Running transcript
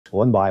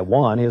One by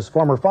one, his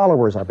former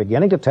followers are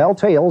beginning to tell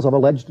tales of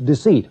alleged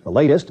deceit. The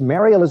latest,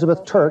 Mary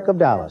Elizabeth Turk of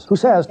Dallas, who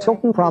says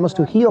Tilton promised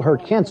to heal her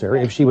cancer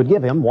if she would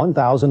give him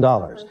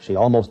 $1,000. She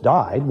almost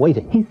died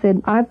waiting. He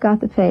said, I've got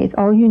the faith.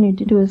 All you need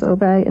to do is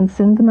obey and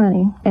send the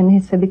money. And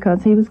he said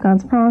because he was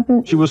God's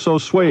prophet. She was so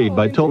swayed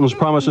by Tilton's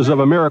promises of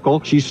a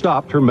miracle, she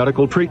stopped her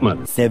medical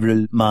treatment.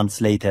 Several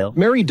months later,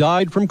 Mary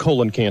died from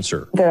colon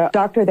cancer. The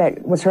doctor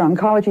that was her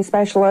oncology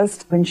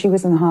specialist, when she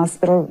was in the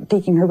hospital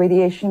taking her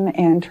radiation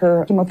and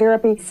her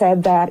chemotherapy,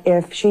 said that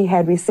if she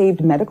had received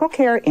medical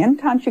care in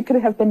time, she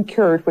could have been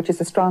cured, which is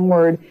a strong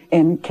word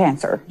in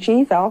cancer.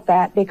 She felt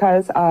that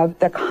because of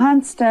the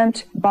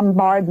constant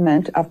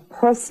bombardment of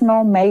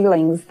personal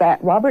mailings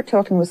that Robert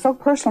Tilton was so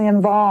personally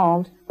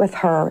involved with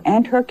her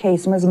and her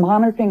case and was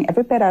monitoring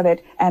every bit of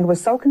it and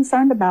was so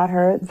concerned about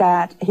her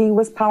that he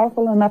was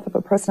powerful enough of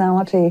a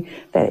personality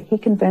that he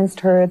convinced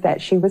her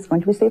that she was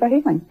going to receive a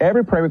healing.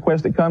 Every prayer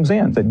request that comes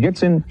in, that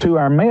gets into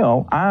our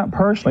mail, I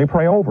personally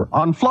pray over.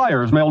 On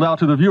flyers mailed out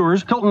to the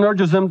viewers, Tilton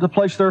urges them to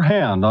place their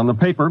hand on the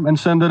paper and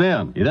send it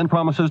in. He then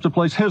promises to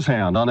place his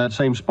hand on that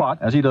same spot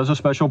as he does a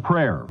special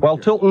prayer. While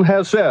Tilton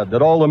has said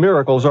that all the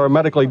miracles are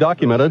medically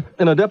documented,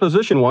 in a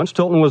deposition once,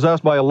 Tilton was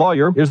asked by a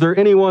lawyer, is there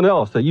anyone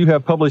else that you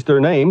have published their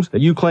name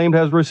that you claimed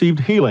has received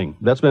healing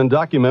that's been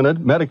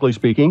documented, medically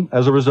speaking,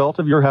 as a result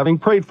of your having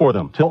prayed for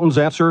them? Tilton's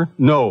answer,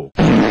 no.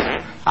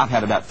 I've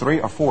had about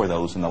 3 or 4 of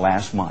those in the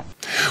last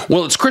month.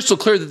 Well, it's crystal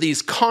clear that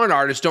these con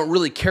artists don't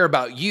really care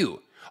about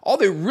you. All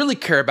they really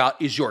care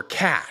about is your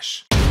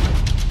cash.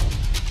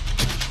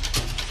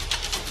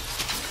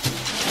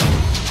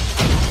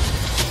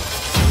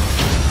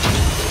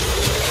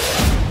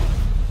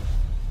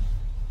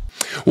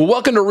 Well,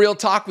 welcome to Real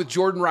Talk with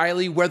Jordan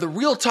Riley, where the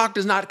real talk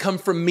does not come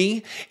from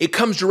me, it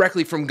comes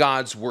directly from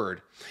God's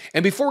Word.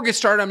 And before we get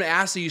started, I'm going to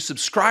ask that you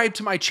subscribe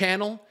to my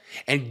channel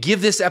and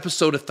give this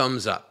episode a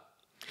thumbs up.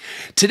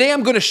 Today,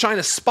 I'm going to shine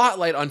a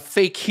spotlight on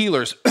fake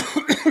healers,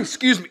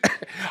 excuse me,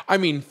 I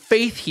mean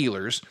faith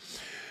healers,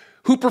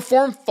 who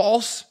perform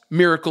false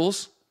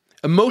miracles,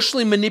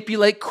 emotionally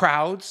manipulate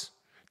crowds,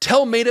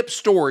 tell made-up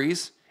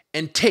stories,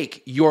 and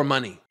take your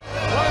money.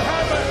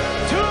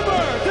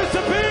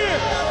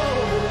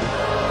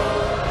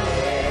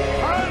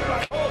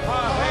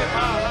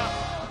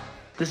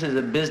 This is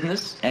a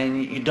business,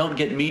 and you don't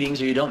get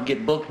meetings or you don't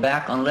get booked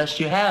back unless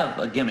you have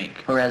a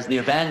gimmick. Or as the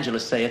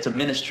evangelists say, it's a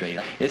ministry.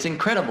 It's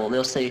incredible.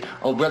 They'll say,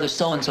 oh, brother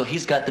so-and-so,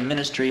 he's got the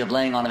ministry of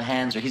laying on of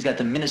hands, or he's got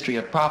the ministry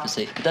of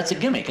prophecy. But that's a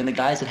gimmick, and the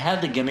guys that have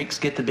the gimmicks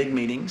get the big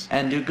meetings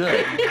and do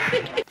good.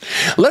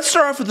 Let's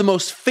start off with the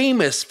most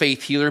famous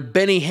faith healer,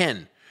 Benny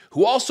Hinn,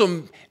 who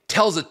also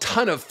tells a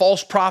ton of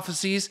false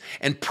prophecies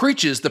and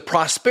preaches the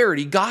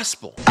prosperity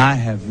gospel. I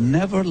have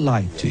never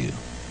lied to you.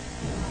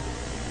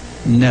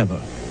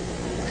 Never.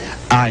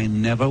 I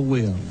never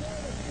will.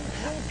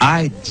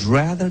 I'd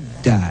rather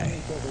die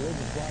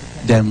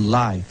than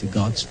lie to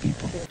God's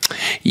people.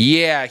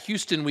 Yeah,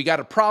 Houston, we got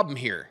a problem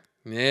here.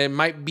 It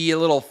might be a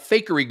little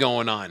fakery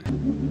going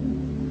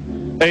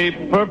on. A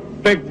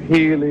perfect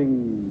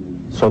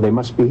healing. So they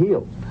must be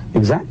healed.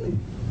 Exactly.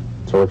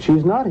 So if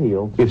she's not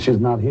healed, then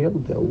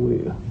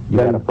we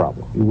got a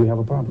problem. We have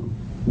a problem.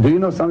 Do you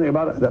know something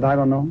about it that I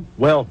don't know?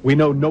 Well, we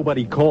know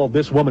nobody called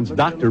this woman's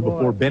doctor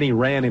before Benny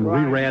ran and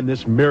reran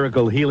this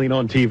miracle healing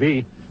on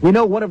TV. We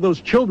know one of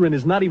those children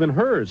is not even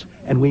hers.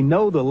 And we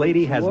know the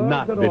lady has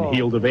not been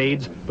healed of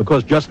AIDS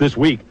because just this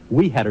week,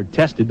 we had her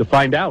tested to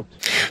find out.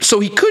 So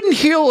he couldn't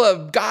heal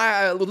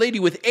a lady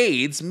with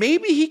AIDS.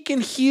 Maybe he can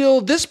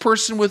heal this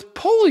person with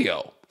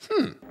polio.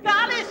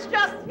 God has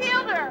just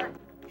healed her.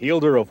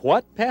 Healed her of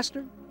what,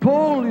 Pastor?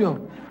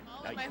 Polio.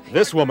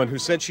 This woman who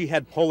said she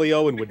had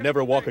polio and would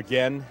never walk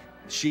again,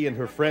 she and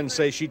her friends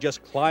say she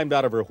just climbed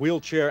out of her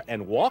wheelchair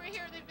and walked?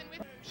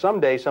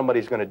 Someday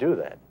somebody's going to do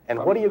that. And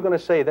what are you going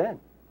to say then?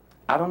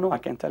 I don't know. I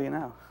can't tell you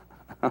now.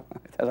 It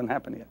hasn't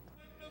happened yet.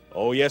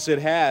 Oh, yes, it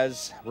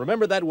has.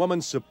 Remember that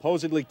woman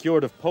supposedly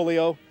cured of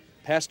polio?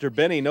 Pastor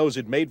Benny knows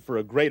it made for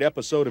a great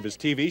episode of his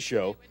TV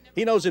show.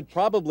 He knows it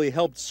probably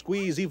helped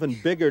squeeze even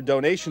bigger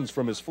donations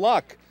from his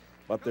flock.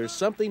 But there's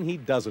something he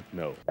doesn't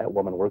know. That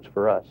woman works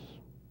for us.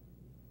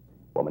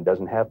 Woman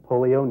doesn't have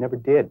polio, never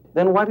did.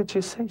 Then why did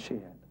she say she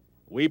had?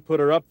 We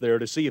put her up there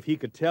to see if he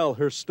could tell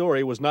her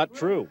story was not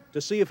true, to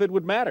see if it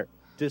would matter,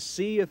 to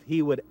see if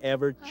he would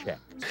ever check.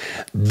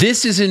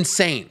 This is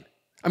insane.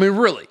 I mean,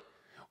 really.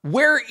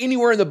 Where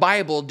anywhere in the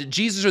Bible did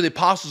Jesus or the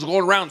apostles go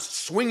around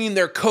swinging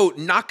their coat,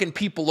 knocking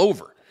people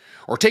over,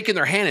 or taking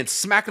their hand and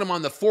smacking them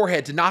on the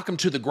forehead to knock them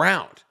to the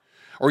ground,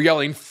 or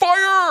yelling,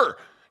 fire,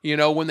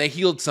 when they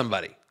healed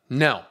somebody?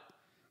 No.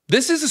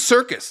 This is a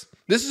circus.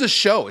 This is a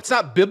show. It's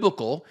not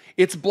biblical.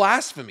 It's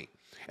blasphemy.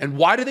 And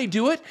why do they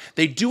do it?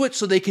 They do it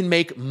so they can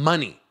make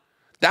money.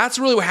 That's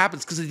really what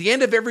happens, because at the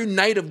end of every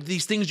night of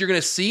these things you're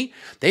going to see,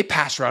 they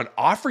pass around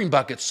offering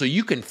buckets so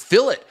you can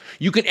fill it.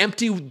 You can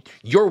empty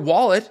your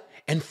wallet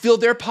and fill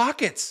their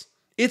pockets.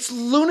 It's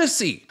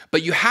lunacy.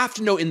 But you have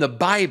to know, in the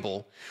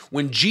Bible,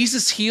 when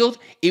Jesus healed,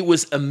 it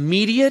was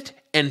immediate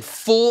and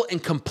full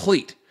and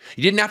complete.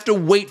 You didn't have to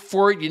wait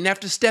for it. You didn't have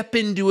to step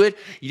into it.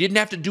 You didn't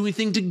have to do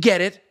anything to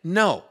get it.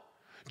 No.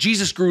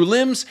 Jesus grew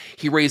limbs.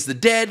 He raised the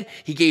dead.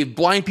 He gave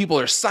blind people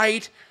their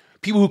sight.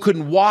 People who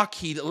couldn't walk,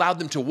 he allowed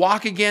them to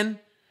walk again.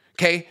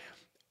 Okay?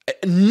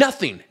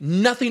 Nothing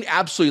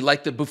absolutely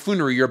like the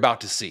buffoonery you're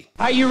about to see.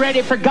 Are you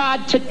ready for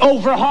God to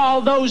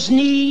overhaul those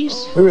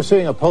knees? We were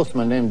seeing a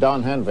postman named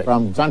Don Henvey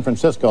from San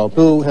Francisco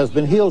who has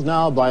been healed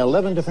now by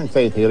 11 different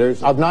faith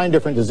healers of 9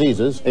 different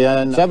diseases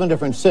in 7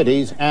 different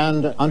cities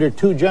and under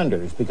 2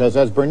 genders. Because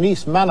as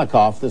Bernice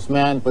Manikoff, this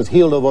man was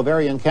healed of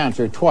ovarian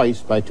cancer twice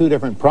by 2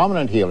 different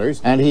prominent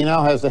healers, and he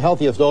now has the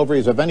healthiest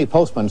ovaries of any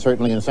postman,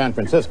 certainly in San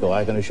Francisco,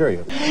 I can assure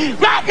you.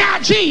 Right now,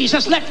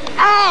 Jesus,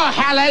 oh,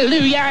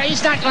 hallelujah,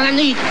 he's not going to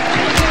need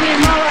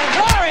any more.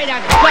 Glory to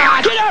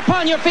God. Get up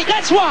on your feet.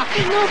 Let's walk.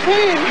 There's no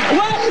pain.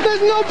 What?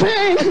 There's no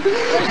pain.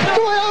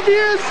 12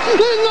 years.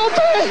 There's no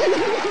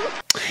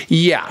pain.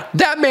 Yeah,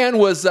 that man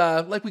was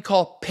like we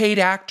call paid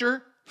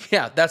actor.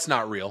 Yeah, that's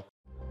not real.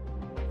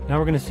 Now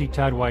we're going to see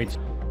Todd White's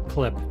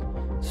clip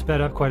sped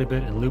up quite a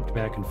bit and looped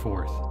back and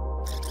forth.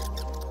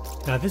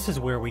 Now this is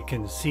where we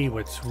can see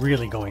what's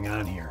really going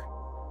on here.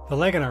 The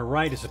leg on our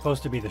right is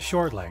supposed to be the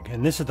short leg,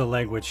 and this is the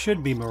leg which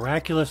should be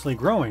miraculously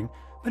growing,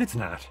 but it's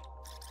not.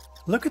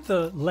 Look at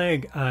the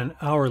leg on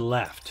our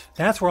left.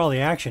 That's where all the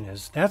action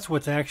is. That's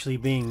what's actually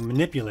being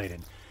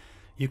manipulated.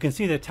 You can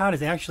see that Todd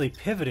is actually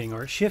pivoting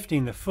or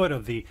shifting the foot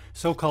of the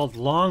so-called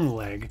long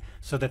leg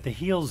so that the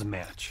heels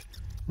match.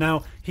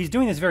 Now, he's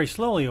doing this very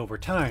slowly over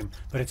time,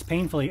 but it's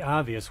painfully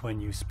obvious when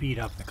you speed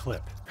up the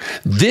clip.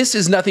 This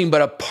is nothing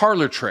but a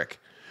parlor trick,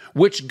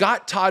 which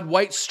got Todd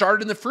White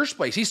started in the first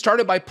place. He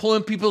started by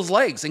pulling people's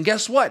legs, and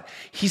guess what?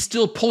 He's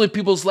still pulling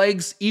people's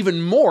legs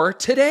even more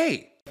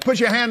today. Put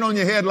your hand on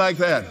your head like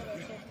that.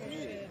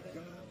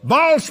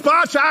 Bald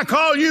spots, I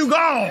call you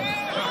gone.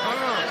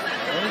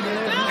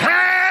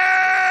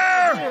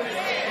 Hair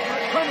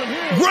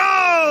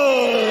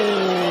grow.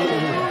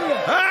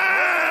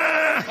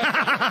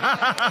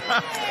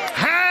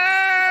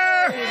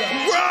 Hair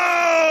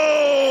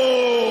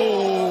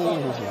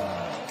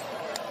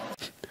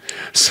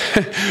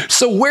grow.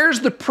 So where's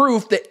the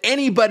proof that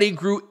anybody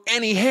grew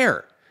any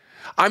hair?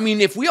 I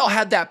mean, if we all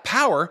had that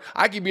power,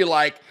 I could be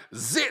like,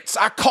 zits,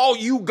 I call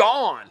you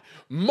gone.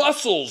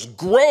 Muscles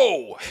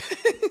grow.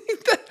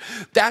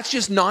 That's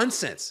just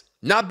nonsense,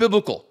 not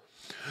biblical.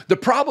 The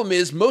problem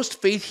is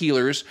most faith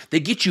healers,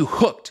 they get you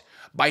hooked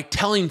by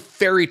telling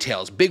fairy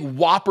tales, big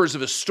whoppers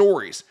of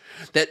stories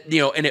that,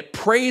 and it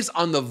preys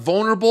on the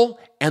vulnerable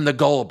and the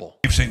gullible.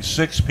 We've seen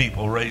 6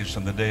 people raised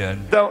from the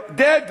dead. The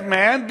dead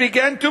man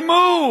began to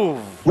move.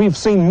 We've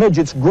seen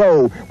midgets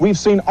grow. We've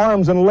seen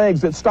arms and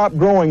legs that stop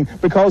growing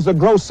because the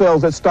growth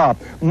cells that stop.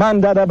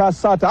 Mandada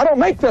basata. I don't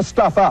make this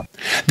stuff up.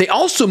 They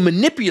also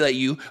manipulate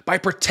you by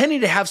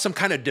pretending to have some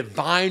kind of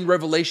divine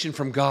revelation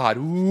from God.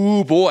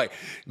 Ooh, boy.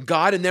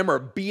 God and them are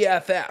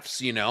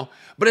BFFs,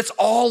 But it's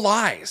all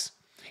lies.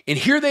 And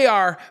here they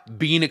are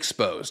being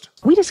exposed.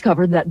 We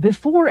discovered that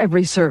before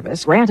every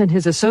service, Grant and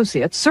his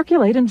associates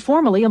circulate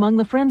informally among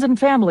the friends and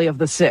family of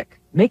the sick,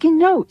 making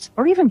notes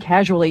or even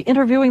casually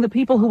interviewing the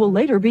people who will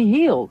later be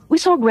healed. We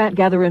saw Grant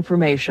gather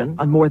information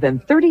on more than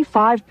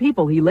 35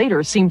 people he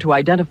later seemed to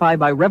identify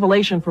by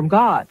revelation from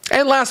God.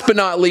 And last but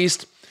not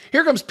least,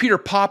 here comes Peter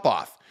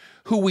Popoff,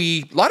 who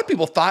a lot of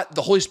people thought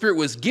the Holy Spirit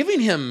was giving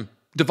him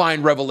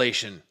divine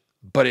revelation,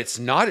 but it's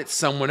not, it's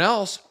someone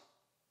else.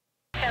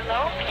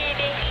 Hello,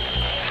 Petey.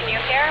 Can you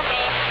hear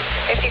me?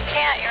 If you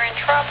can't, you're in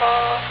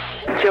trouble.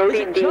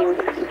 Jody Dean.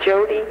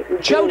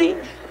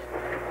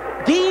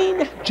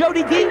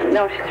 Jody Dean?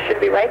 No, she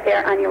should be right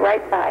there on your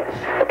right side.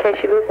 Okay,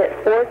 she lives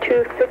at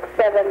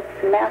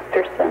 4267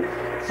 Masterson.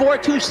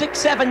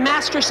 4267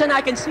 Masterson.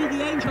 I can see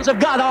the angels of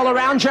God all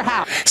around your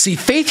house. See,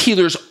 faith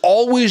healers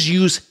always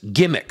use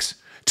gimmicks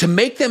to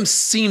make them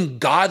seem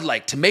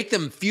godlike, to make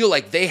them feel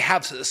like they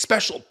have a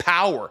special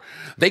power.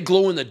 They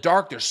glow in the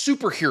dark. They're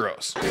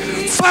superheroes.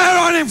 Fire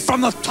on him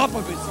from the top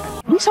of his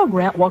head. We saw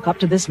Grant walk up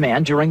to this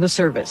man during the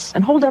service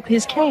and hold up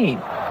his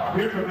cane.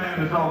 Here's a man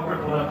who's all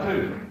crippled up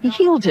too. He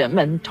healed him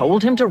and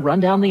told him to run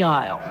down the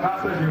aisle.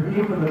 God says you're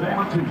healed in the name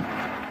of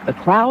Jesus. The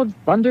crowd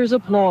thunders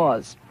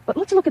applause. But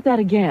let's look at that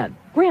again.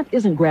 Grant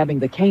isn't grabbing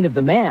the cane of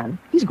the man.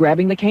 He's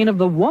grabbing the cane of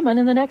the woman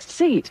in the next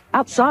seat.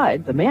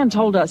 Outside, the man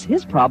told us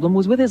his problem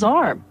was with his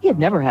arm. He had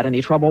never had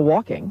any trouble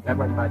walking. That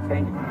was my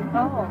cane.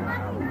 Oh.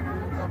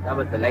 That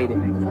was the lady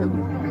next to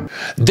me.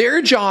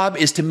 Their job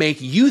is to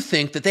make you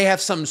think that they have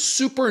some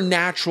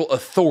supernatural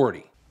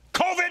authority.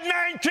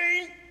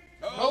 COVID-19.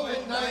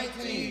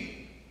 COVID-19.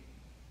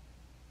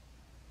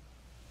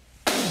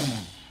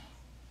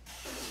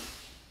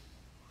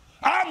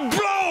 I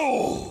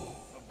blow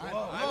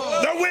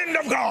the wind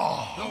of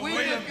God. The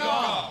wind of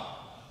God.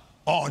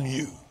 On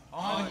you.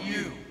 On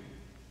you.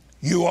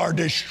 You are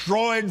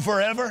destroyed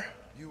forever.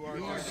 You are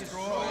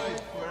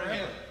destroyed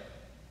forever.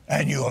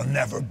 And you'll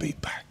never be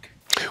back.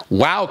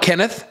 Wow,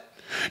 Kenneth.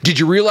 Did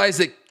you realize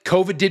that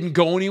COVID didn't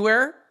go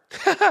anywhere?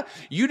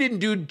 You didn't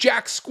do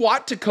jack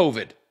squat to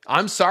COVID.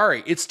 I'm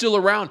sorry. It's still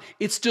around.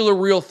 It's still a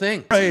real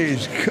thing.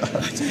 Praise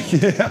God.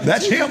 Yeah,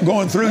 that's him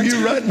going through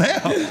you right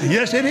now.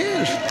 Yes, it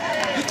is.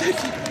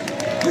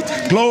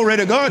 Glory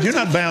to God. You're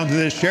not bound to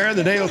this chair.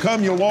 The day will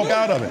come, you'll walk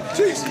out of it.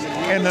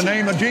 In the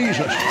name of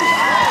Jesus.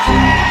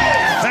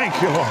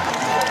 Thank you, Lord.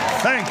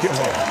 Thank you,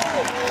 Lord.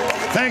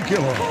 Thank you,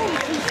 Lord.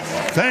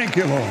 Thank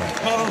you, Lord.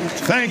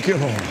 Thank you,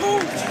 Lord.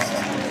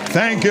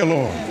 Thank you,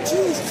 Lord.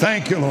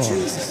 Thank you, Lord.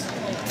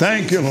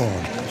 Thank you,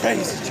 Lord.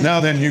 Now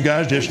then, you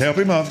guys, just help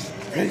him up.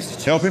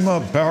 Help him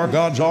up. Power of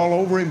God's all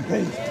over him.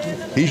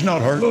 He's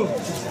not hurt.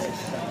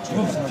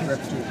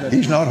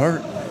 He's not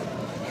hurt.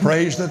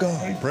 Praise the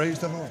God. Praise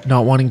the Lord.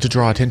 Not wanting to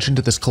draw attention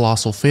to this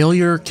colossal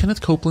failure, Kenneth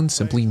Copeland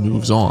simply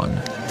moves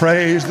on.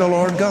 Praise the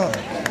Lord God.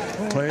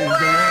 Praise the Lord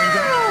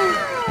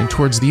God. And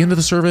towards the end of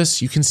the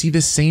service, you can see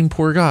this same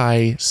poor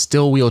guy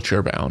still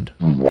wheelchair bound.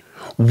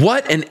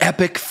 What an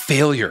epic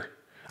failure.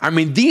 I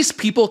mean, these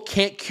people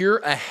can't cure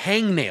a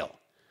hangnail.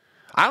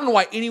 I don't know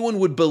why anyone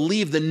would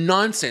believe the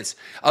nonsense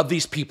of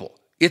these people.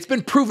 It's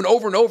been proven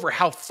over and over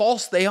how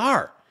false they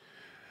are.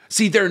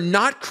 See, they're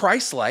not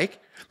Christ-like.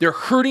 They're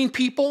hurting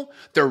people,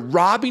 they're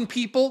robbing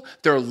people,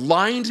 they're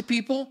lying to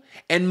people,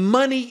 and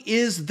money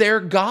is their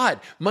God.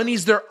 Money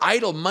is their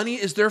idol. Money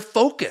is their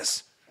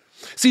focus.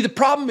 See, the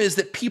problem is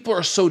that people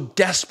are so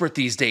desperate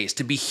these days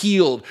to be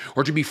healed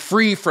or to be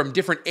free from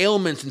different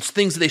ailments and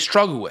things that they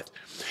struggle with.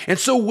 And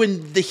so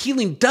when the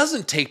healing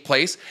doesn't take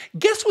place,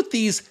 guess what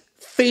these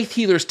faith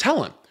healers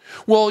tell them?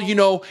 Well, you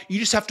know, you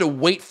just have to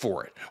wait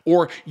for it,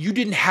 or you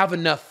didn't have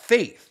enough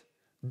faith.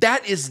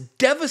 That is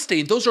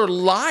devastating. Those are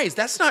lies.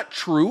 That's not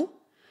true.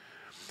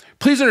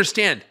 Please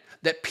understand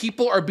that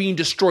people are being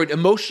destroyed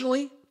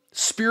emotionally,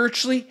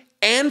 spiritually,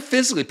 and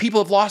physically.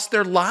 People have lost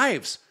their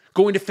lives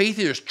going to faith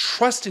healers,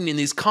 trusting in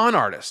these con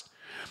artists.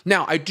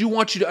 Now, I do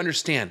want you to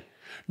understand,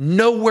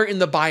 nowhere in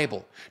the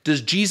Bible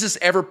does Jesus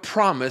ever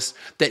promise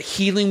that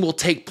healing will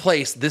take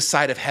place this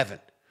side of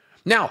heaven.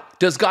 Now,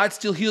 does God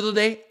still heal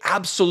today?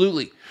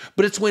 Absolutely.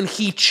 But it's when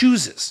he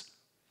chooses.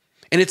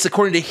 And it's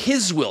according to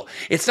his will.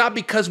 It's not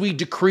because we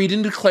decreed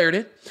and declared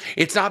it.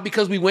 It's not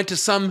because we went to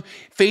some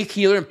faith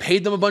healer and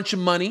paid them a bunch of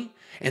money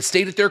and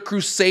stayed at their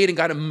crusade and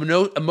got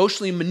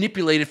emotionally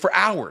manipulated for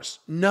hours.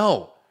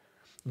 No.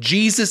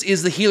 Jesus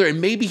is the healer,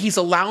 and maybe he's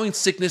allowing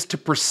sickness to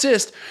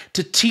persist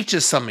to teach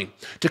us something,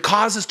 to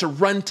cause us to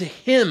run to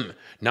him,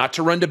 not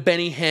to run to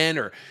Benny Hinn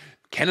or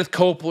Kenneth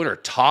Copeland or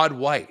Todd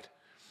White.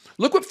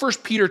 Look what 1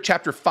 Peter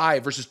chapter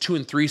 5, verses 2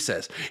 and 3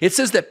 says. It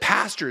says that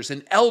pastors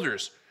and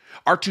elders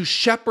are to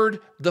shepherd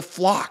the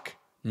flock,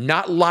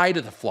 not lie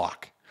to the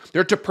flock.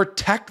 They're to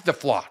protect the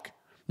flock,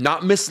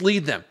 not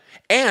mislead them.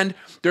 And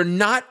they're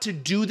not to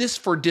do this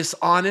for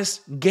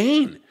dishonest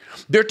gain.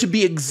 They're to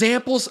be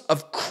examples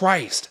of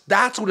Christ.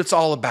 That's what it's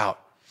all about.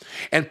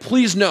 And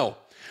please know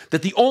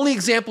that the only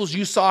examples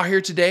you saw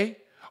here today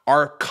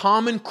are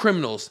common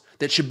criminals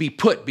that should be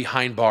put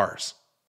behind bars.